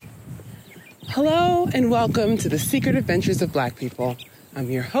Hello and welcome to the Secret Adventures of Black People.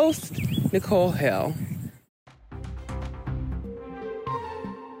 I'm your host, Nicole Hill.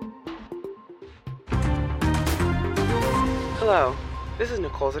 Hello, this is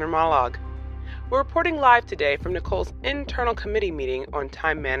Nicole's Inner Monologue. We're reporting live today from Nicole's internal committee meeting on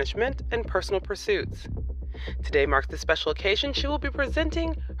time management and personal pursuits. Today marks the special occasion she will be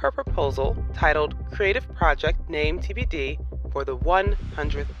presenting her proposal titled Creative Project Name TBD for the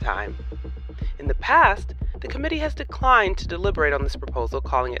 100th time. In the past, the committee has declined to deliberate on this proposal,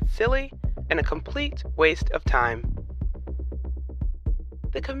 calling it silly and a complete waste of time.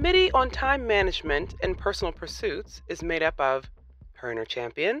 The Committee on Time Management and Personal Pursuits is made up of her inner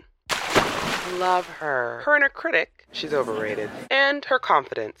champion, love her inner critic, she's overrated, and her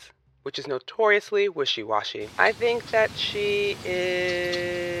confidence, which is notoriously wishy-washy. I think that she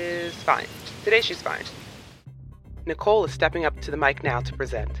is fine. Today she's fine. Nicole is stepping up to the mic now to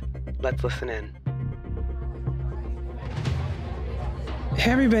present. Let's listen in.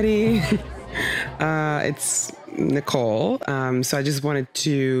 Hey everybody, it's Nicole. So I just wanted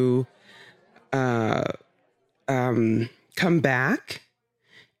to come back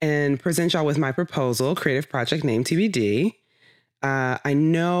and present y'all with my proposal, Creative Project Name TBD. I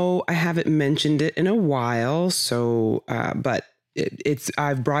know I haven't mentioned it in a while, so but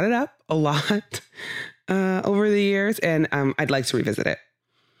I've brought it up a lot over the years, and I'd like to revisit it.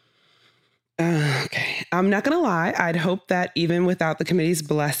 Okay. I'm not going to lie. I'd hoped that even without the committee's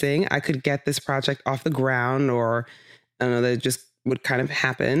blessing, I could get this project off the ground, or I don't know, that it just would kind of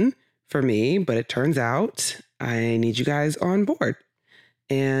happen for me. But it turns out I need you guys on board.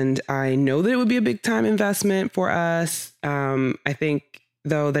 And I know that it would be a big time investment for us. I think,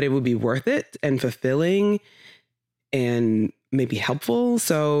 though, that it would be worth it and fulfilling and maybe helpful.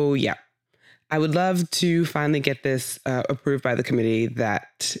 So, yeah. I would love to finally get this approved by the committee.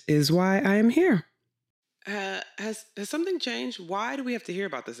 That is why I am here. Has something changed? Why do we have to hear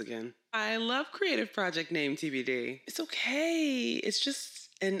about this again? I love Creative Project Name TBD. It's okay. It's just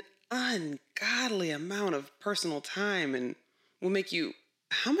an ungodly amount of personal time and will make you...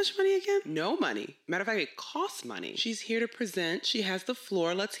 How much money again? No money. Matter of fact, it costs money. She's here to present. She has the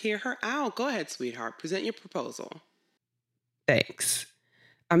floor. Let's hear her out. Go ahead, sweetheart. Present your proposal. Thanks.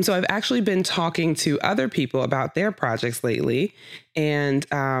 So I've actually been talking to other people about their projects lately, and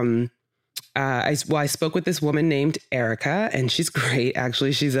I spoke with this woman named Erica, and she's great.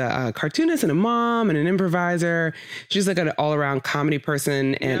 Actually, she's a cartoonist and a mom and an improviser. She's like an all-around comedy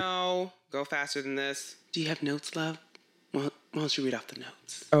person. And no, go faster than this. Do you have notes, love? Why don't you read off the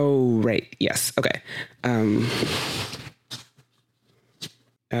notes? Oh, right. Yes. Okay.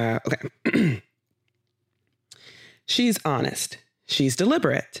 Okay. She's honest. She's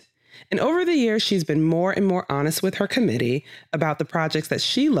deliberate. And over the years, she's been more and more honest with her committee about the projects that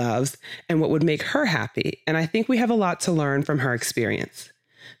she loves and what would make her happy. And I think we have a lot to learn from her experience.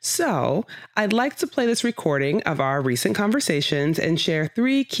 So I'd like to play this recording of our recent conversations and share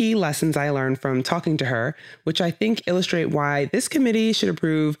 3 key lessons I learned from talking to her, which I think illustrate why this committee should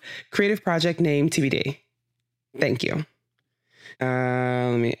approve Creative Project Name TBD. Thank you.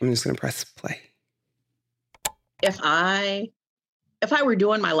 I'm just going to press play. If I were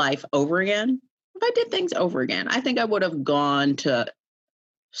doing my life over again, if I did things over again, I think I would have gone to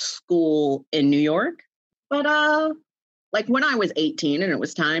school in New York. But like when I was 18 and it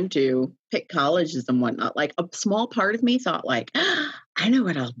was time to pick colleges and whatnot, like a small part of me thought like, I know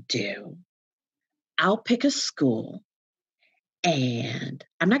what I'll do. I'll pick a school and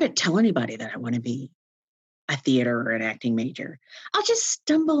I'm not going to tell anybody that I want to be a theater or an acting major. I'll just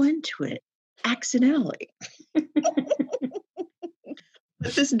stumble into it accidentally.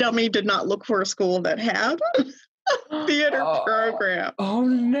 But this dummy did not look for a school that had a theater program. Oh,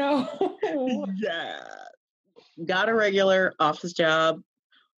 no. Yeah. Got a regular office job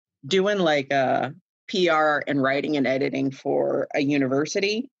doing like PR and writing and editing for a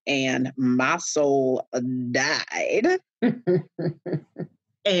university, and my soul died.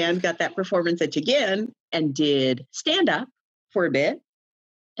 And got that performance itch again and did stand-up for a bit.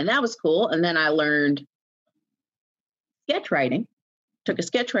 And that was cool. And then I learned sketch writing. Took a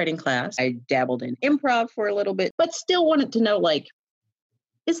sketch writing class. I dabbled in improv for a little bit, but still wanted to know, like,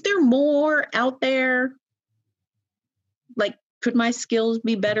 is there more out there? Like, could my skills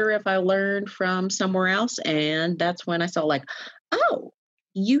be better if I learned from somewhere else? And that's when I saw, like, oh,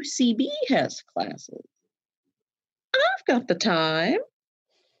 UCB has classes. I've got the time.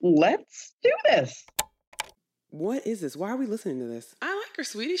 Let's do this. What is this? Why are we listening to this? I like her,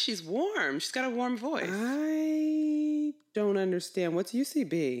 sweetie. She's warm. She's got a warm voice. I don't understand. What's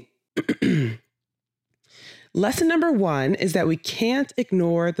UCB? Lesson number 1 is that we can't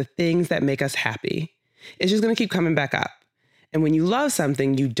ignore the things that make us happy. It's just going to keep coming back up. And when you love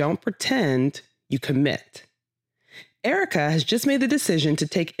something, you don't pretend, you commit. Erica has just made the decision to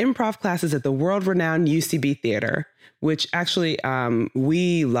take improv classes at the world-renowned UCB Theater, which actually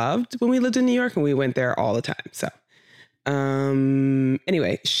we loved when we lived in New York, and we went there all the time. So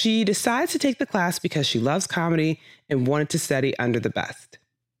anyway, she decides to take the class because she loves comedy and wanted to study under the best.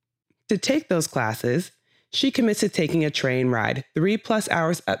 To take those classes, she commits to taking a train ride 3+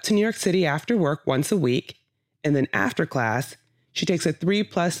 hours up to New York City after work once a week. And then after class, she takes a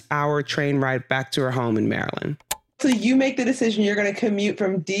 3+ hour train ride back to her home in Maryland. So you make the decision you're going to commute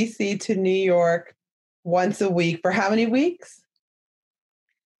from DC to New York once a week for how many weeks?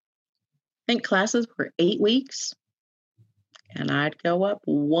 I think classes were 8 weeks. And I'd go up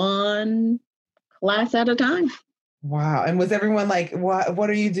one class at a time. Wow. And was everyone like, what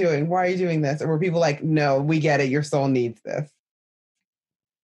are you doing? Why are you doing this? Or were people like, no, we get it. Your soul needs this.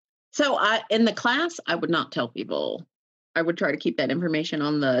 So in the class, I would not tell people. I would try to keep that information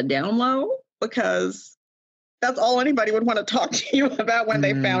on the down low because that's all anybody would want to talk to you about when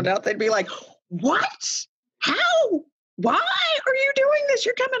they found out. They'd be like, what? How? Why are you doing this?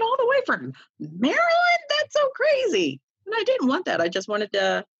 You're coming all the way from Maryland? That's so crazy. And I didn't want that. I just wanted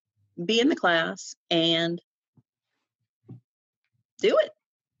to be in the class and do it,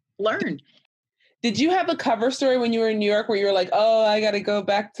 learn. Did you have a cover story when you were in New York where you were like, oh, I got to go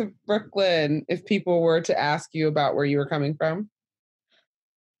back to Brooklyn if people were to ask you about where you were coming from?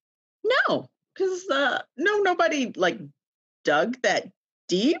 No, because nobody like dug that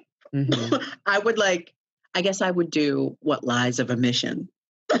deep. Mm-hmm. I guess I would do what lies of omission.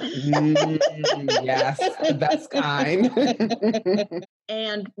 Yes, the best kind.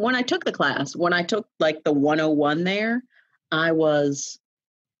 And when I took the class, when I took like the 101 there, I was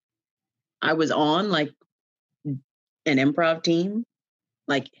on like an improv team,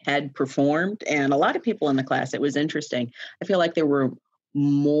 like had performed, and a lot of people in the class. It was interesting. I feel like there were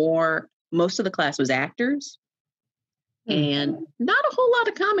most of the class was actors and not a whole lot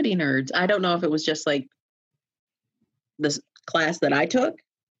of comedy nerds. I don't know if it was just like this class that I took.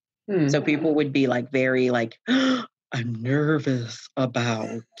 So people would be like very like, I'm nervous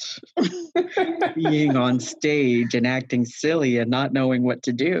about being on stage and acting silly and not knowing what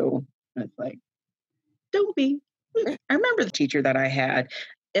to do. It's like, don't be. I remember the teacher that I had.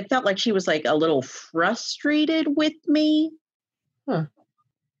 It felt like she was like a little frustrated with me. I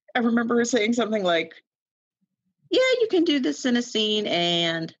remember her saying something like, yeah, you can do this in a scene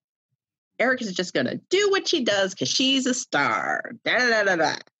and Erica's just going to do what she does because she's a star. Da, da, da, da,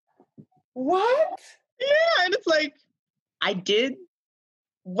 da. What? Yeah, and it's like, I did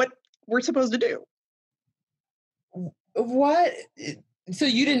what we're supposed to do. What? So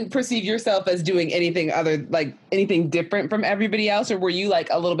you didn't perceive yourself as doing anything other, like anything different from everybody else, or were you like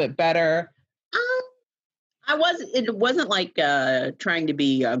a little bit better? It wasn't like trying to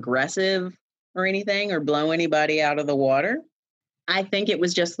be aggressive or anything or blow anybody out of the water. I think it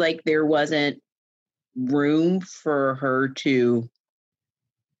was just like there wasn't room for her to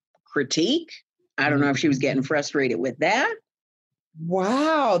critique. I don't know if she was getting frustrated with that.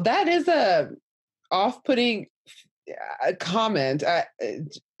 Wow, that is a off-putting comment.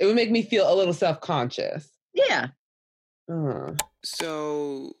 It would make me feel a little self-conscious. Yeah.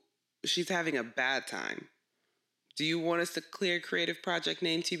 So she's having a bad time. Do you want us to clear creative project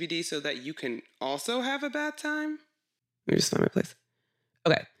name TBD so that you can also have a bad time? Let me just find my place.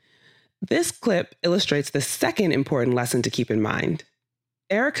 Okay. This clip illustrates the second important lesson to keep in mind.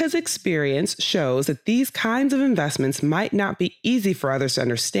 Erica's experience shows that these kinds of investments might not be easy for others to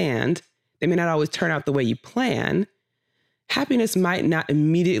understand. They may not always turn out the way you plan. Happiness might not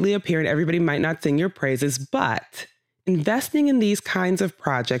immediately appear and everybody might not sing your praises, but investing in these kinds of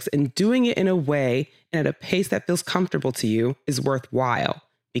projects and doing it in a way and at a pace that feels comfortable to you is worthwhile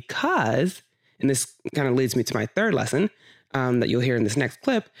because, and this kind of leads me to my third lesson that you'll hear in this next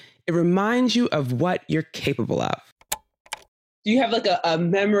clip, it reminds you of what you're capable of. Do you have like a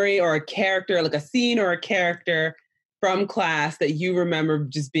memory or a character, like a scene or a character from class that you remember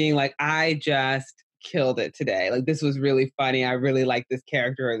just being like, I just killed it today? Like, this was really funny. I really like this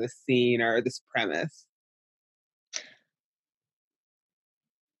character or this scene or this premise.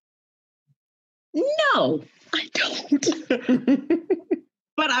 No, I don't.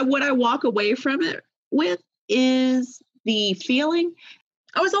 But what I walk away from it with is the feeling.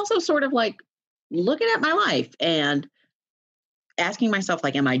 I was also sort of like looking at my life and asking myself,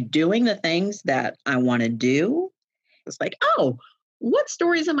 like, am I doing the things that I want to do? It's like, oh, what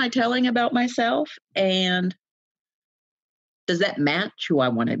stories am I telling about myself? And does that match who I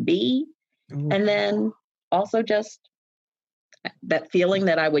want to be? Ooh. And then also just that feeling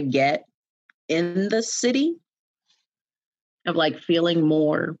that I would get in the city of like feeling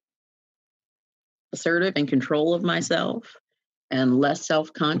more assertive and control of myself and less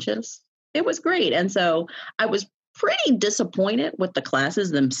self-conscious. It was great. And so I was pretty disappointed with the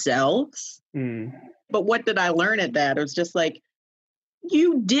classes themselves. But what did I learn at that? It was just like,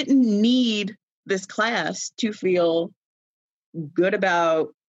 you didn't need this class to feel good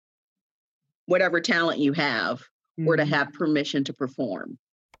about whatever talent you have or to have permission to perform.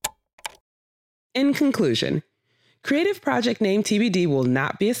 In conclusion, Creative Project Name TBD will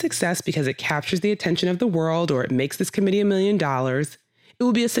not be a success because it captures the attention of the world or it makes this committee $1 million. It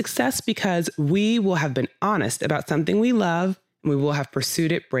will be a success because we will have been honest about something we love and we will have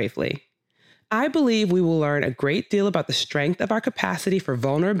pursued it bravely. I believe we will learn a great deal about the strength of our capacity for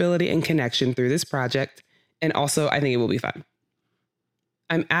vulnerability and connection through this project, and also I think it will be fun.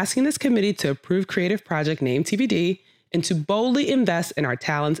 I'm asking this committee to approve Creative Project Name TBD and to boldly invest in our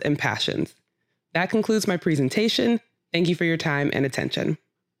talents and passions. That concludes my presentation. Thank you for your time and attention.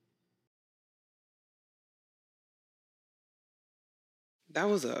 That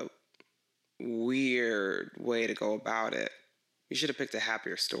was a weird way to go about it. You should have picked a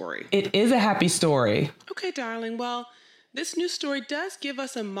happier story. It is a happy story. Okay, darling. Well, this new story does give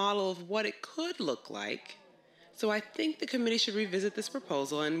us a model of what it could look like. So I think the committee should revisit this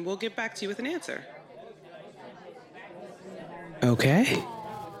proposal and we'll get back to you with an answer. Okay.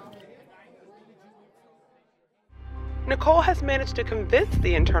 Nicole has managed to convince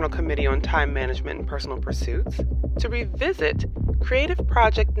the Internal Committee on Time Management and Personal Pursuits to revisit Creative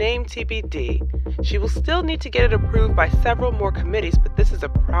Project Name TBD. She will still need to get it approved by several more committees, but this is a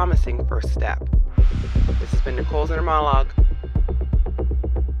promising first step. This has been Nicole's Inner Monologue.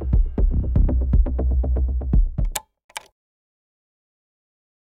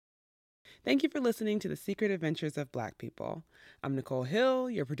 Thank you for listening to The Secret Adventures of Black People. I'm Nicole Hill,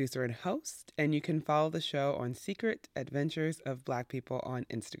 your producer and host, and you can follow the show on Secret Adventures of Black People on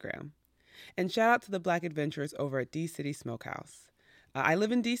Instagram. And shout out to the Black adventurers over at D-City Smokehouse. I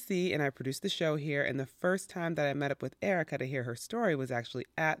live in D.C. and I produce the show here, and the first time that I met up with Erica to hear her story was actually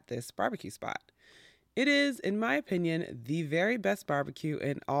at this barbecue spot. It is, in my opinion, the very best barbecue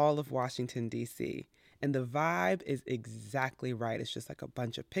in all of Washington, D.C., and the vibe is exactly right. It's just like a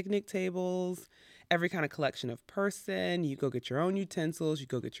bunch of picnic tables, every kind of collection of person. You go get your own utensils, you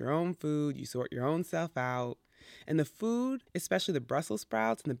go get your own food, you sort your own stuff out. And the food, especially the Brussels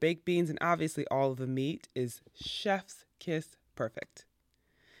sprouts and the baked beans and obviously all of the meat, is chef's kiss perfect.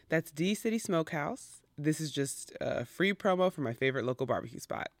 That's D-City Smokehouse. This is just a free promo for my favorite local barbecue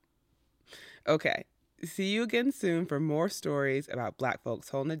spot. Okay, see you again soon for more stories about Black folks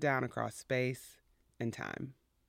holding it down across space and time.